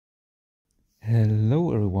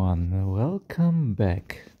Hello everyone, welcome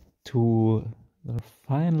back to the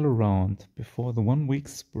final round before the 1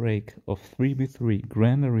 week's break of 3v3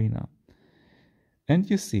 Grand Arena. And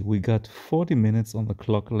you see, we got 40 minutes on the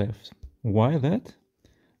clock left. Why that?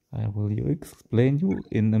 I will explain you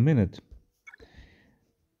in a minute.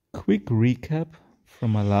 Quick recap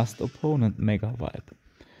from my last opponent, Mega Vibe,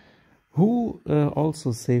 who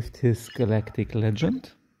also saved his Galactic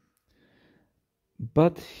Legend.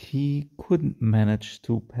 But he couldn't manage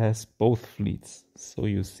to pass both fleets. So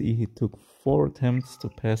you see he took 4 attempts to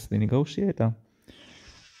pass the Negotiator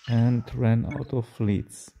and ran out of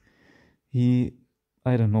fleets. He,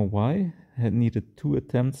 I don't know why, had needed 2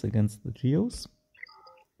 attempts against the Geos.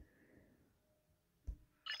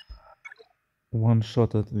 1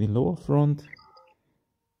 shot at the lower front,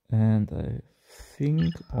 and I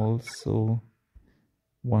think also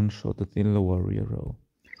 1 shot at the lower rear row.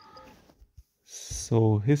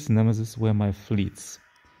 So his nemesis were my fleets.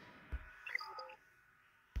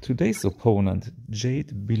 Today's opponent,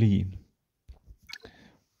 Jade Billy,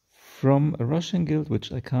 from a Russian guild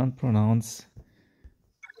which I can't pronounce,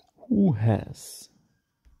 who has,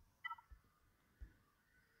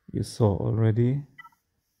 you saw already,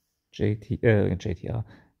 GTR,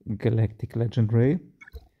 Galactic Legend Rey,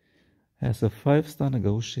 has a 5-star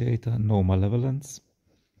Negotiator, no Malevolence,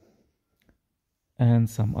 and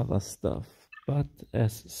some other stuff. But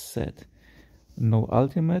as said, no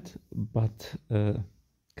ultimate, but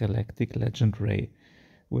Galactic Legend Rey,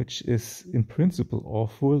 which is in principle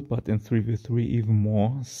awful, but in 3v3 even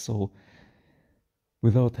more. So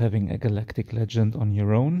without having a Galactic Legend on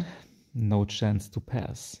your own, no chance to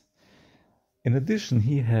pass. In addition,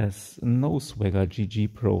 he has no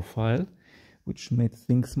SWGOH profile, which made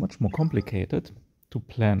things much more complicated to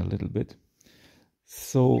plan a little bit.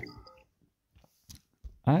 So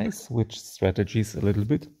I switched strategies a little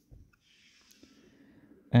bit,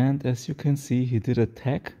 and as you can see, he did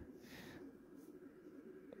attack.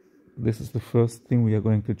 This is the first thing we are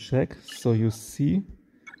going to check. So you see,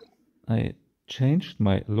 I changed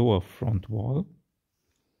my lower front wall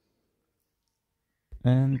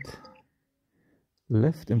and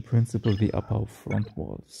left in principle the upper front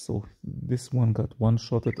wall. So this one got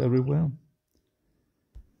one-shotted everywhere.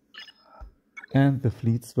 And the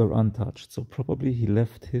fleets were untouched, so probably he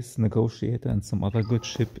left his Negotiator and some other good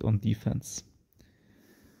ship on defense.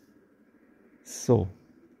 So,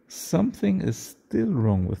 something is still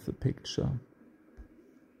wrong with the picture.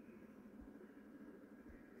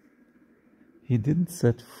 He didn't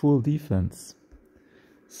set full defense,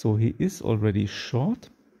 so he is already short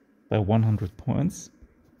by 100 points.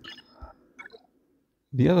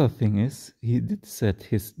 The other thing is, he did set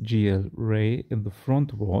his GL Rey in the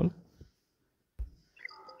front wall,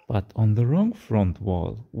 but on the wrong front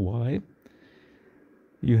wall. Why?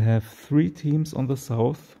 You have 3 teams on the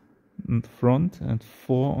south front and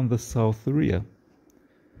 4 on the south rear,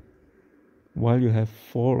 while you have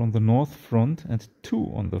 4 on the north front and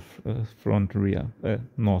 2 on the front rear,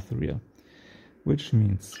 north rear, which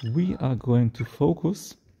means we are going to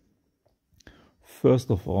focus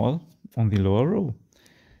first of all on the lower row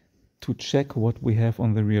to check what we have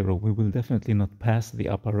on the rear row. We will definitely not pass the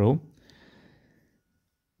upper row,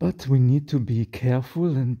 but we need to be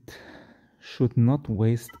careful and should not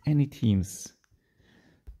waste any teams.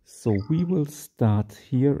 So we will start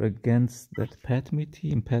here against that Padme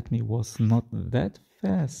team. Padme was not that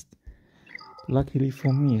fast, luckily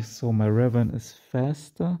for me, so my Revan is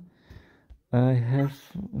faster. I have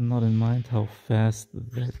not in mind how fast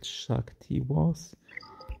that Shakti was.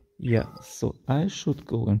 Yeah, so I should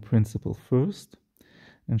go in principle first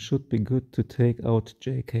and should be good to take out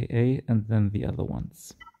JKA and then the other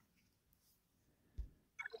ones.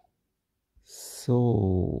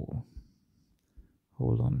 So,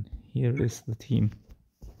 hold on, here is the team.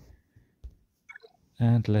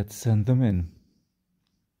 And let's send them in.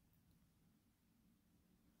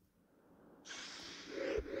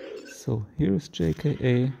 So here is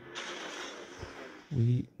JKA.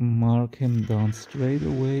 We mark him down straight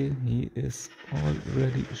away. He is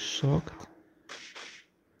already shocked.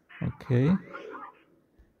 Okay.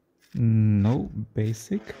 No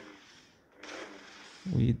basic.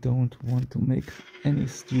 We don't want to make any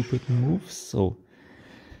stupid moves, so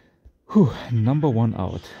number 1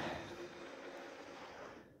 out.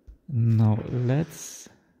 Now let's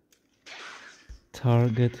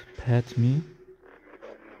target Padme,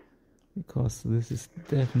 because this is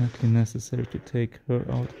definitely necessary to take her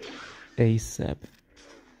out ASAP.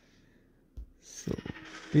 So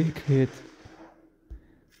big hit,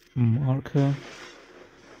 mark her,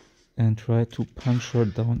 and try to punch her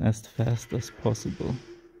down as fast as possible.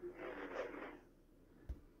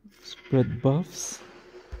 spread buffs,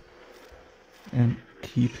 and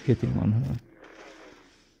keep hitting on her.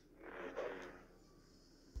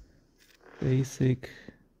 Basic,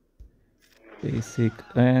 basic,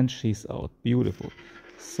 and she's out. Beautiful.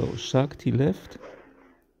 So Shakti left.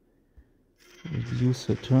 Reduce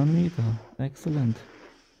her turn meter. Excellent.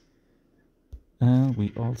 And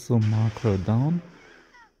we also mark her down.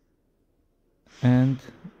 And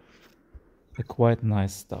a quite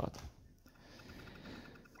nice start.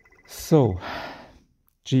 So,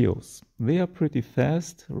 Geos. They are pretty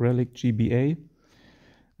fast. Relic GBA.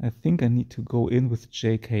 I think I need to go in with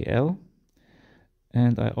JKL.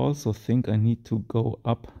 And I also think I need to go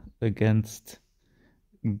up against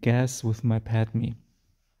Gas with my Padme.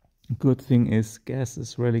 Good thing is Gas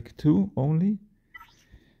is Relic 2 only.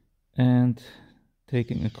 And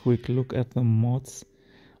taking a quick look at the mods.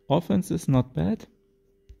 Offense is not bad.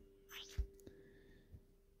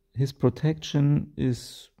 His protection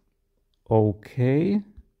is okay.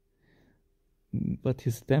 But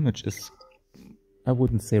his damage is, I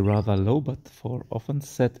wouldn't say rather low, but for offense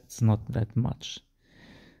set it's not that much.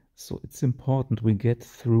 So it's important we get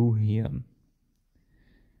through here.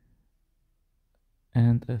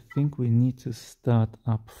 And I think we need to start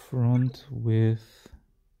up front with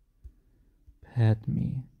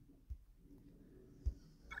Padme.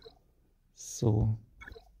 So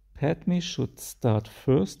Padme should start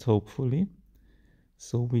first, hopefully,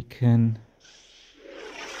 so we can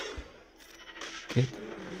get,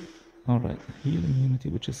 alright, heal immunity,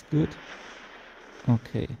 which is good.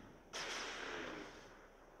 Okay.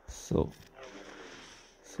 So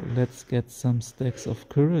let's get some stacks of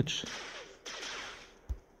courage.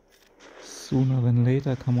 Sooner than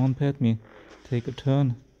later. Come on, Padme. Take a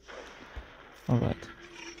turn. Alright.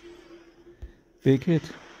 Big hit.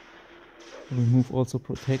 Remove also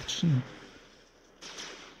protection.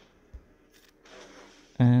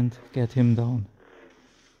 And get him down.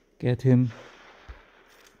 Get him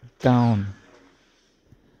down.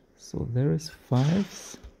 So there is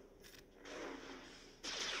 5s.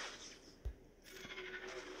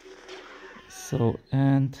 So,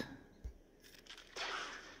 and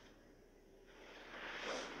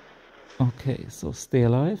okay, so stay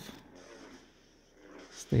alive,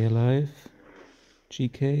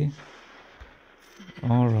 GK,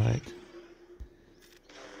 alright,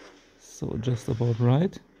 so just about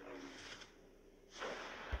right,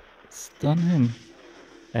 stun him,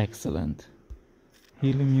 excellent,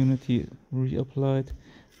 heal immunity reapplied,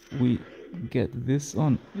 we get this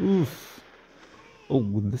on, oof.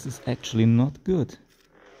 Oh, this is actually not good.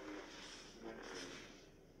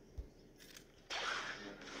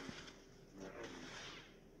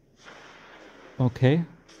 Okay.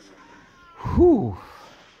 Whew.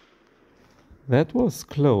 That was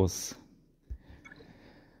close.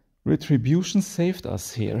 Retribution saved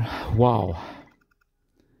us here. Wow.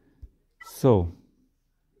 So,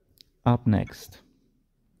 up next,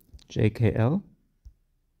 JKL.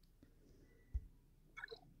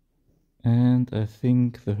 And I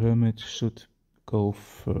think the Hermit should go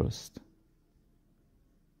first.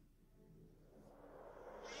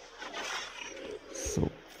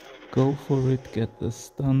 So go for it, get the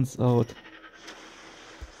stuns out.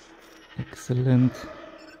 Excellent.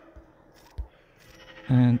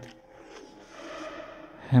 And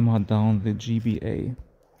hammer down the GBA.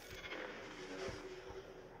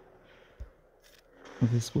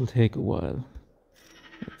 This will take a while.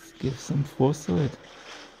 Let's give some foresight.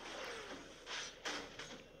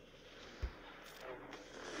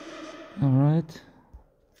 Alright.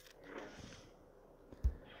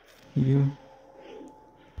 Here.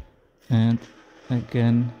 And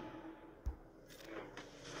again.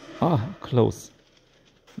 Ah, close.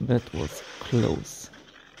 That was close.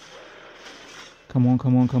 Come on,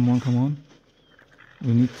 come on, come on, come on.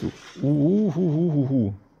 We need to...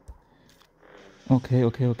 Ooh. Okay,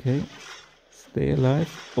 okay, okay. Stay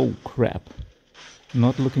alive. Oh, crap.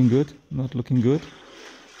 Not looking good. Not looking good.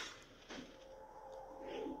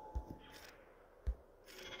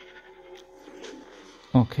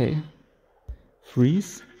 Okay.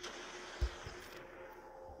 Freeze.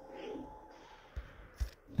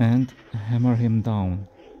 And hammer him down.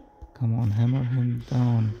 Come on, hammer him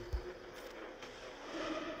down.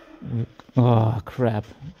 Ah, oh, crap.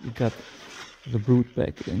 We got the brute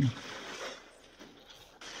back in.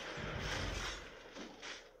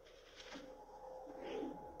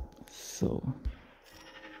 So.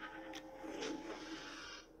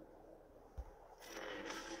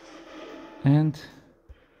 And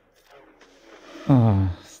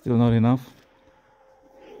still not enough.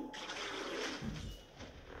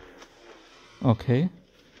 Okay,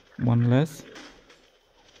 one less.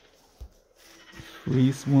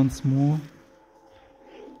 freeze once more.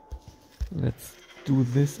 Let's do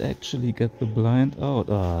this actually, get the blind out.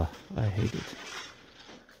 Ah, I hate it.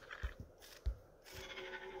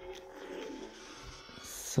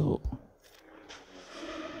 So,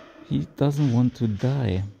 he doesn't want to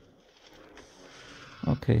die.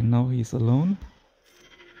 Okay, now he's alone.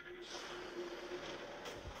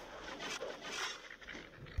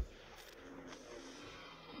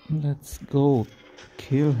 Let's go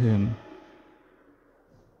kill him.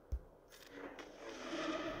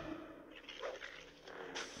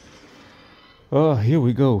 Oh, here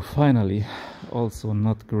we go, finally. Also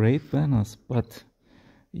not great banners, but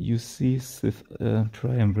you see Sith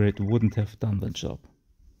Triumvirate wouldn't have done the job.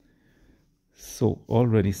 So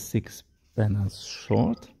already 6 banners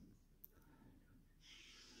short.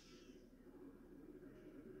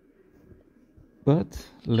 But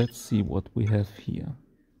let's see what we have here.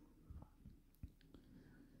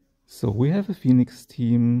 So we have a Phoenix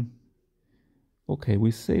team. Okay,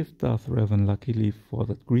 we saved Darth Revan luckily for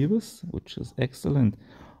that Grievous, which is excellent.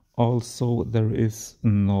 Also, there is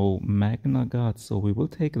no Magna Guard, so we will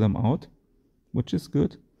take them out, which is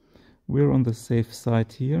good. We're on the safe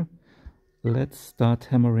side here. Let's start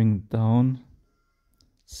hammering down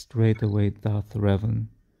straight away Darth Revan.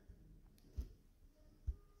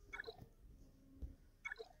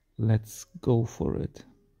 Let's go for it.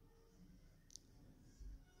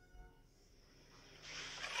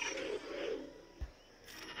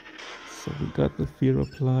 So we got the fear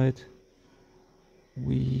applied.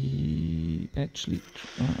 We actually...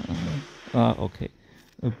 okay.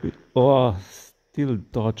 A bit... Oh, still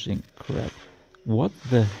dodging. Crap. What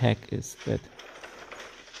the heck is that?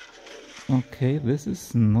 Okay, this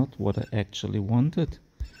is not what I actually wanted.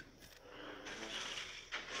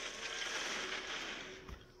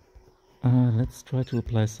 Let's try to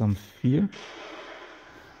apply some fear.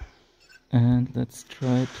 And let's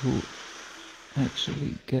try to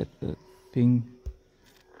actually get the thing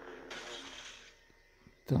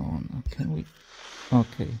down. Can we?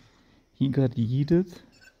 Okay, he got yeeted.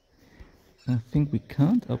 I think we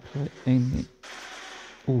can't apply any.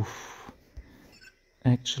 Oof.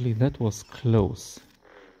 Actually, that was close.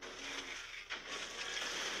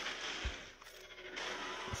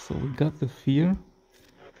 So we got the fear.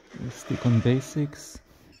 We stick on basics.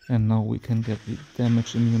 And now we can get the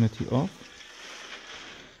damage immunity off.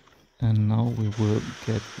 And now we will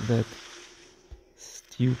get that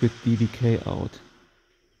stupid DDK out.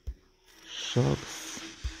 Shocks.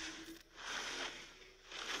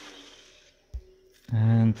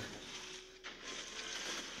 And...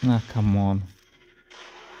 ah, come on.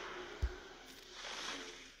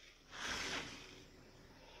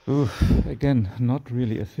 Oof, again, not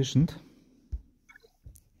really efficient.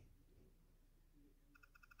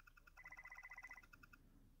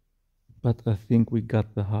 But I think we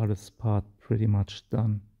got the hardest part pretty much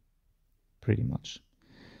done. Pretty much.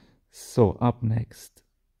 So, up next.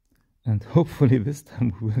 And hopefully this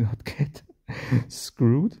time we will not get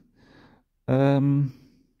screwed. I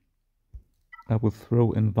will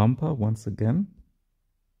throw in Vampa once again.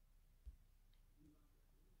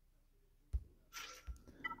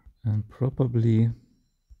 And probably,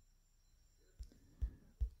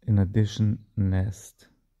 in addition, Nest.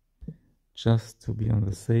 Just to be on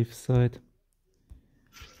the safe side.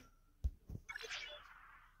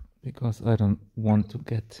 Because I don't want to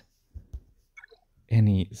get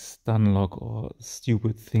any stun lock or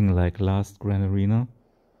stupid thing like last Grand Arena.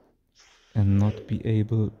 And not be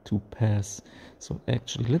able to pass. So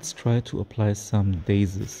actually, let's try to apply some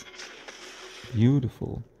dazes.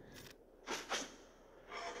 Beautiful.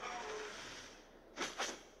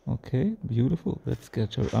 Okay, beautiful. Let's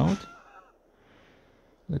get her out.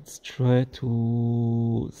 Let's try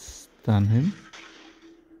to stun him.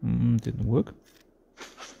 Didn't work.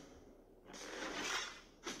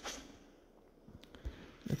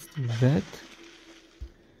 Let's do that.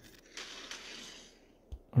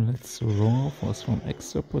 Let's raw for some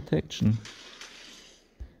extra protection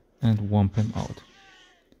and womp him out.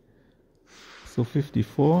 So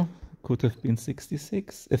 54 could have been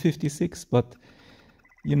 56, 56, but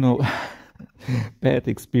you know, bad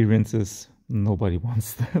experiences, nobody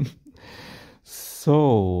wants them.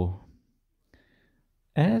 So,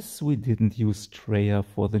 as we didn't use Treya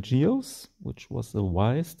for the Geos, which was a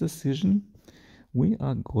wise decision, we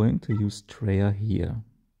are going to use Treya here.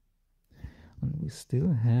 And we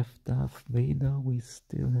still have Darth Vader, we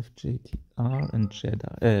still have JTR and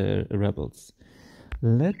Jedi, Rebels.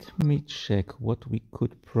 Let me check what we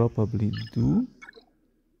could probably do.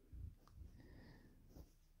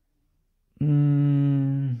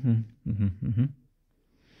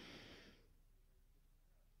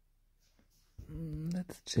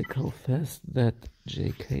 Let's check how fast that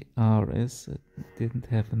JKR is. I didn't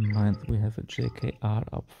have in mind we have a JKR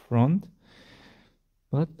up front,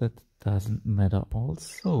 but that doesn't matter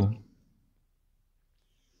also.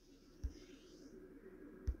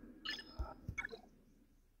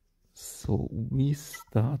 So we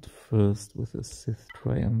start first with a Sith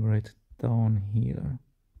triumvirate down here.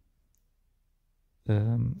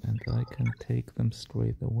 And I can take them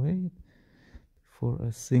straight away before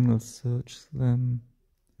I single search them.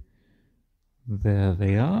 There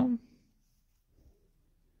they are.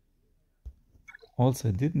 Also,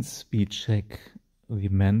 I didn't speed check the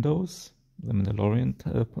Mandos, the Mandalorian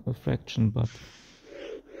faction, but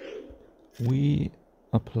we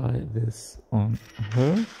apply this on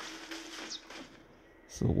her.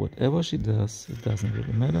 So whatever she does, it doesn't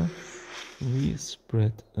really matter. We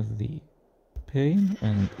spread the pain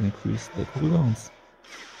and increase the cooldowns.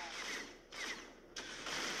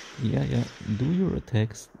 Yeah, do your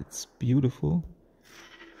attacks, it's beautiful.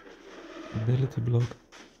 Ability block.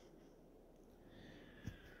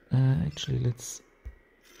 Actually, let's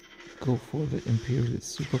go for the Imperial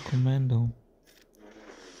Super Commando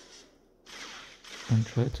and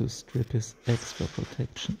try to strip his extra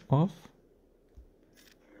protection off.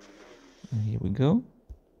 And here we go.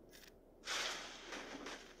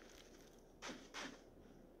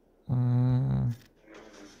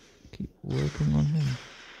 Keep working on him.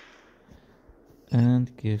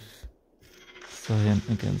 And give Cyan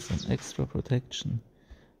again some extra protection.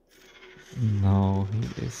 Now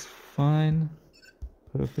he is fine.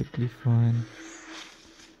 Perfectly fine.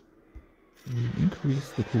 We increase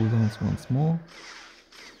the cooldowns once more.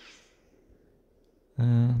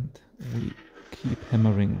 And we keep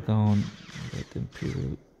hammering down that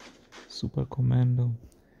Imperial Super Commando.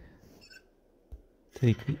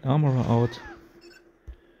 Take the armorer out.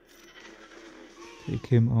 Take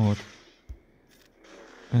him out.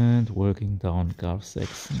 And working down Garth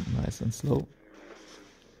Saxon nice and slow.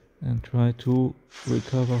 And try to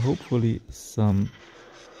recover hopefully some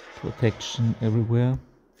protection everywhere.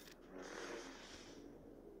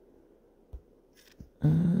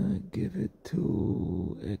 Give it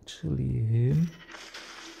to actually him.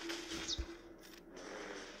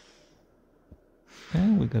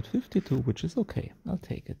 And we got 52, which is okay. I'll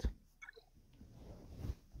take it.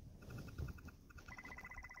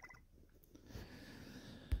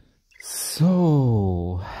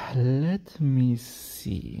 So, let me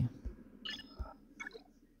see.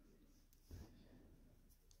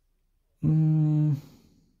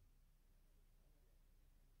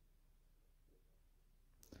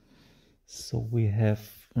 So we have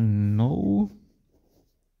no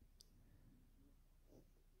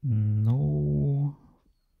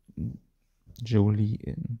Jolie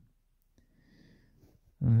in.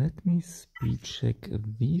 Let me speed check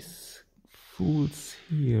these fools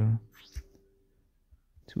here.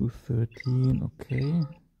 213, okay.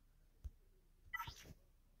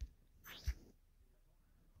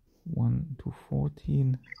 1 to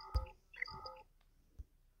 14.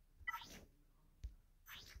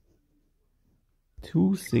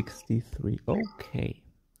 $263. Okay.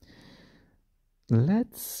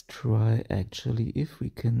 Let's try actually if we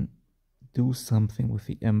can do something with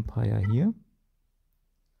the Empire here.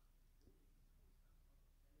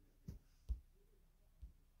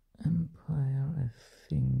 Empire, I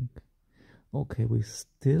think. Okay, we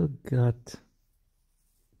still got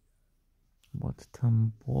what,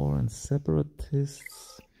 Tambor and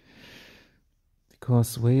Separatists.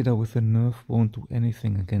 Because Vader with a nerf won't do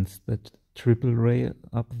anything against that triple Rey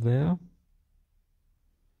up there.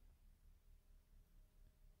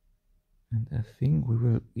 And I think we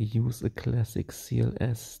will use a classic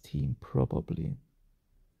CLS team probably.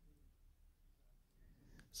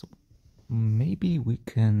 So maybe we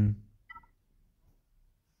can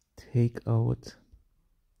take out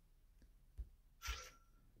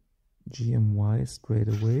GMY straight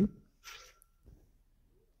away,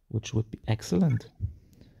 which would be excellent.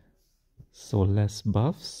 So less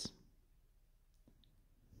buffs.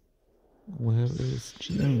 Where is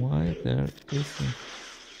GMY? There isn't.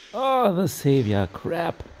 Oh, the savior,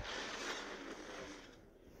 crap.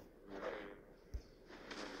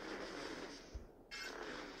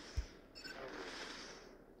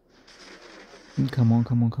 Come on,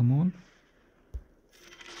 come on, come on.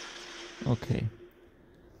 Okay.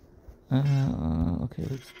 Okay,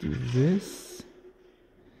 let's do this.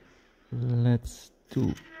 Let's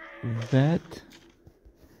do that.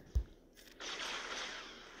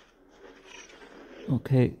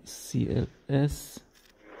 Okay, CLS.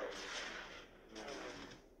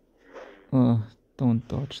 Don't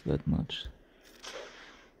dodge that much.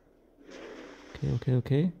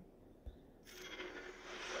 Okay.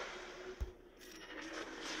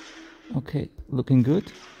 Okay, looking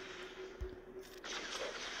good.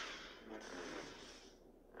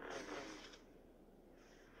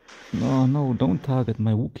 No, no, don't target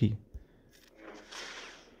my Wookiee.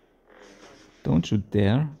 Don't you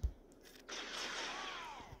dare.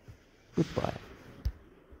 Goodbye.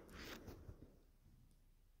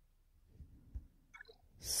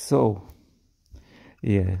 So,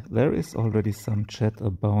 yeah, there is already some chat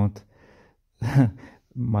about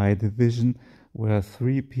my division where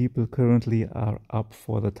 3 people currently are up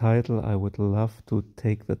for the title. I would love to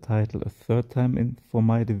take the title a 3rd time in for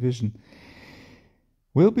my division.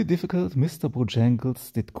 Will be difficult. Mr.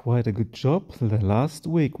 Bojangles did quite a good job the last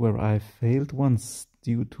week where I failed once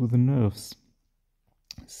due to the nerves.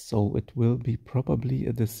 So it will be probably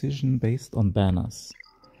a decision based on banners.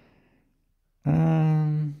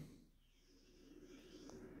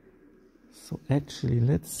 So actually,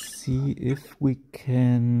 let's see if we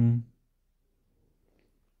can...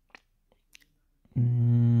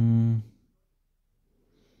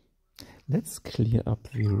 let's clear up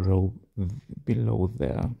the row below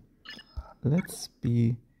there. Let's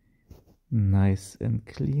be nice and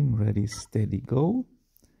clean, ready, steady, go.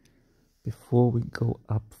 Before we go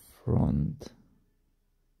up front.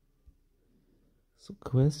 So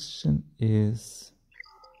question is...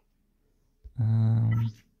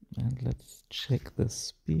 and let's check the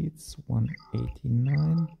speeds.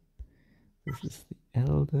 189. This is the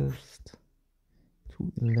eldest.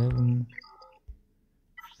 211.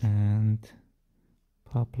 And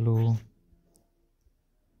Pablo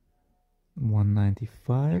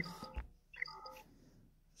 195.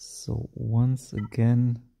 So once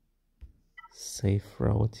again, safe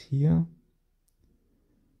route here,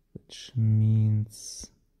 which means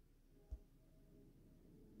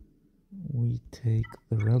we take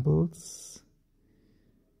the rebels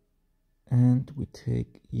and we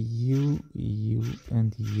take you,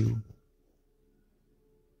 and you.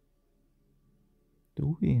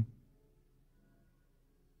 Do we?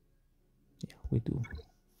 Yeah, we do.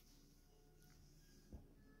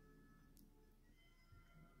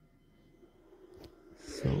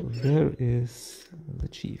 So there is the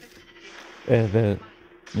chief, the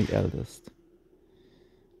eldest.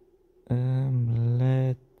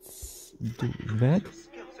 Let's do that.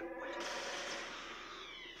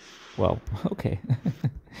 Wow, okay.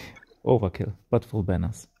 Overkill, but full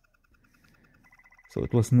banners. So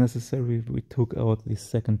it was necessary we took out the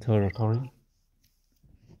 2nd territory.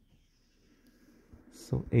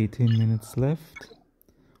 So 18 minutes left.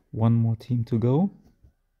 1 more team to go.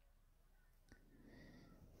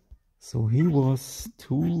 So he was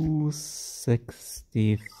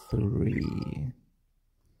 263.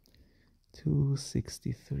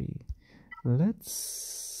 263.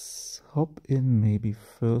 Let's hop in maybe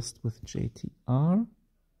first with JTR.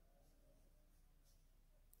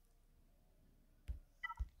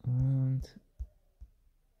 And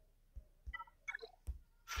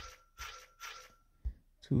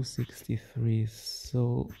 263.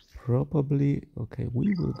 So probably, okay,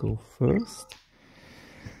 we will go first.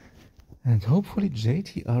 And hopefully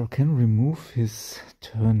JTR can remove his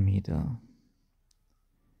turn meter.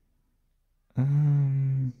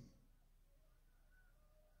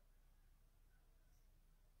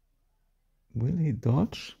 Will he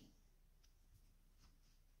dodge?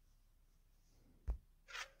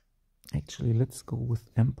 Actually, let's go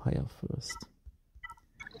with Empire first.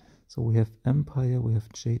 So we have Empire, we have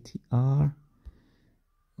JTR,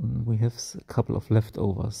 and we have a couple of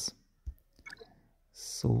leftovers.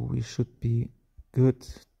 So we should be good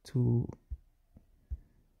to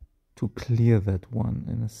clear that one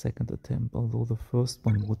in a 2nd attempt, although the first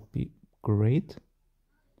one would be great.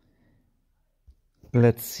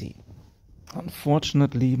 Let's see.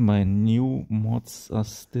 Unfortunately, my new mods are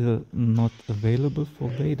still not available for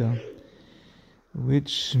beta,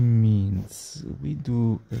 which means we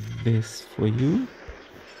do this for you.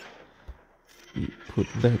 We put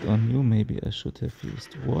that on you. Maybe I should have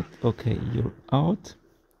used what? Okay, you're out.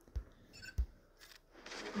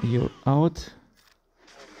 You're out.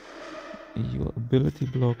 Your ability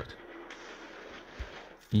blocked.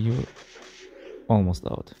 You're almost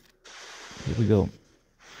out. Here we go.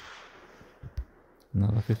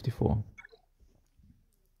 Another 54.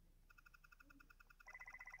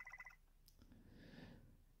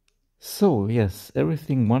 So, yes,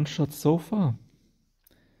 everything one shot so far.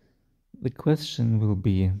 The question will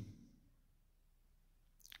be,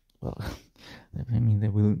 well, I mean,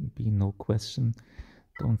 there will be no question.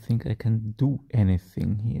 Don't think I can do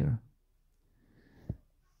anything here.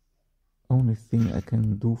 Only thing I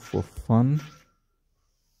can do for fun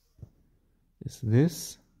is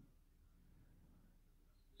this.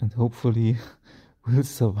 And hopefully will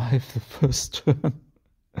survive the first turn.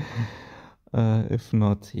 If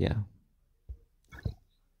not, yeah,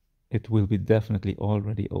 it will be definitely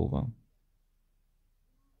already over.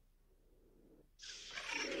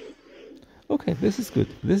 Okay, this is good.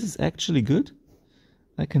 This is actually good.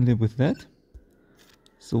 I can live with that.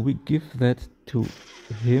 So we give that to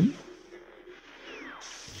him.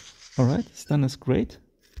 Alright, stun is great.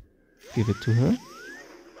 Give it to her.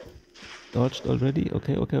 Dodged already.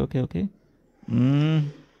 Okay, okay, okay, okay.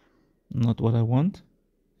 Not what I want.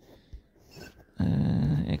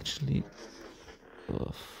 Actually...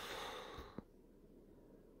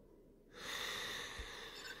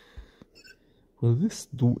 will this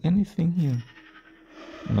do anything here?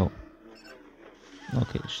 No.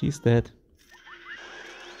 Okay, she's dead.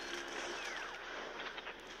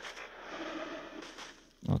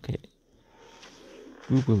 Okay.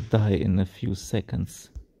 We will die in a few seconds.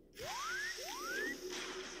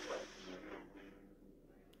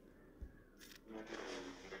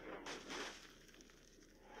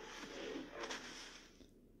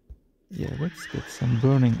 Yeah, let's get some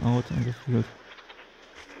burning out on the field.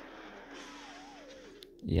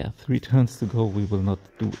 Yeah, 3 turns to go. We will not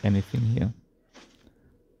do anything here.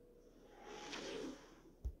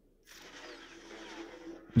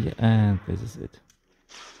 Yeah, and this is it.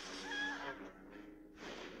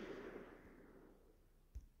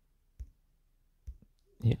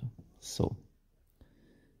 Yeah, so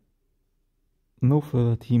no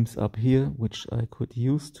further teams up here, which I could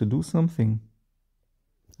use to do something.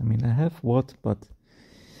 I mean, I have what, but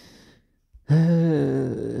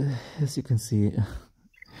as you can see,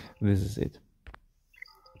 this is it.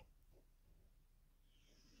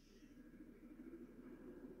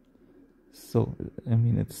 So, I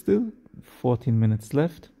mean, it's still 14 minutes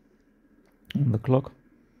left on the clock,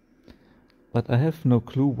 but I have no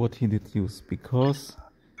clue what he did use, because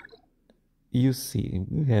you see,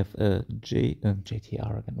 we have a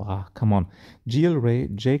JTR again. Ah, come on. GL Rey,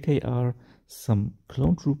 JKR, some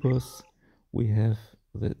clone troopers. We have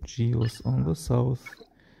the Geos on the south.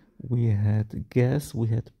 We had Gas, we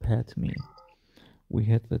had Padme. We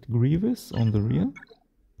had that Grievous on the rear.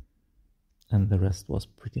 And the rest was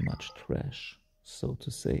pretty much trash, so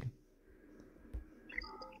to say.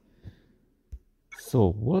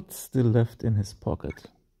 So, what's still left in his pocket?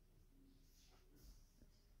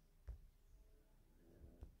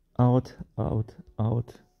 Out, out,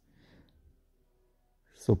 out.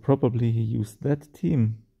 So probably he used that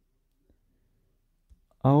team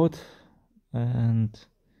out, and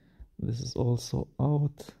this is also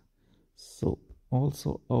out. So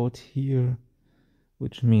also out here,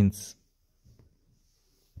 which means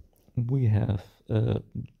we have a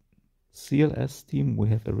CLS team, we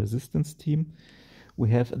have a resistance team,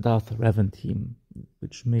 we have a Darth Revan team,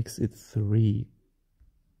 which makes it 3.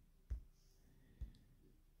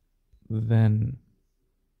 Then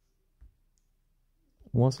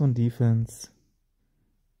was on defense.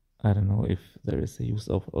 I don't know if there is a use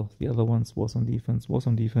of the other ones. Was on defense, was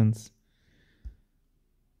on defense.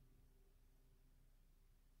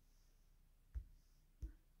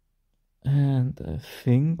 And I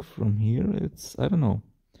think from here it's, I don't know,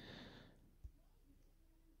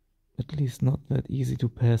 at least not that easy to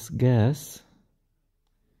pass Gas.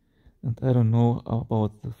 And I don't know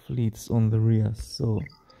about the fleets on the rear, so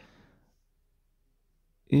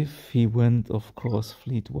if he went, of course,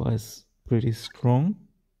 fleet-wise pretty strong,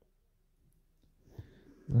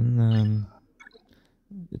 then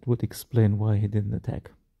it would explain why he didn't attack.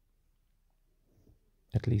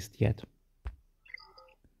 At least yet.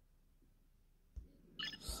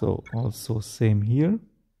 So also same here.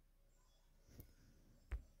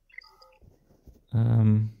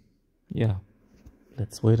 Yeah,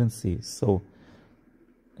 let's wait and see. So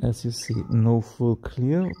as you see, no full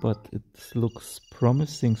clear, but it looks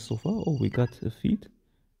promising so far. Oh, we got a feed.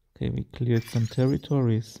 Okay, we cleared some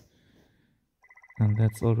territories. And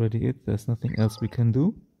that's already it. There's nothing else we can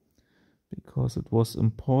do, because it was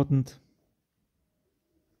important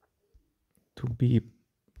to be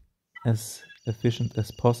as efficient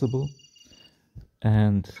as possible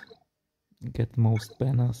and get most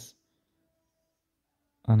banners,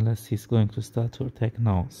 unless he's going to start to attack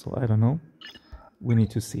now. So I don't know. We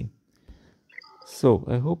need to see. So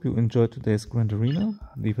I hope you enjoyed today's Grand Arena.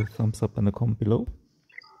 Leave a thumbs up and a comment below.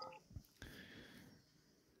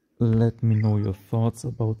 Let me know your thoughts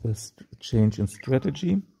about this change in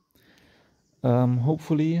strategy.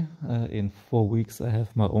 Hopefully in 4 weeks I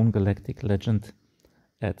have my own Galactic Legend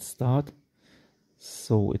at start,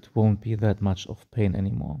 so it won't be that much of pain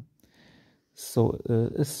anymore. So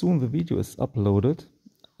as soon the video is uploaded,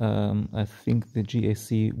 I think the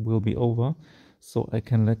GAC will be over, so I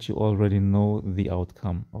can let you already know the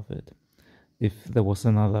outcome of it. If there was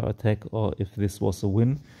another attack or if this was a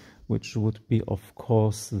win, which would be of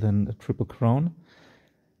course then a triple crown.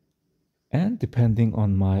 And depending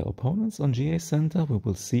on my opponents on GA Center, we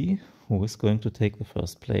will see who is going to take the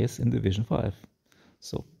first place in Division 5.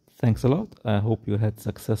 So thanks a lot. I hope you had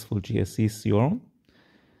successful GSCs your own,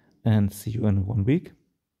 and see you in 1 week.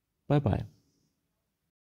 Bye bye.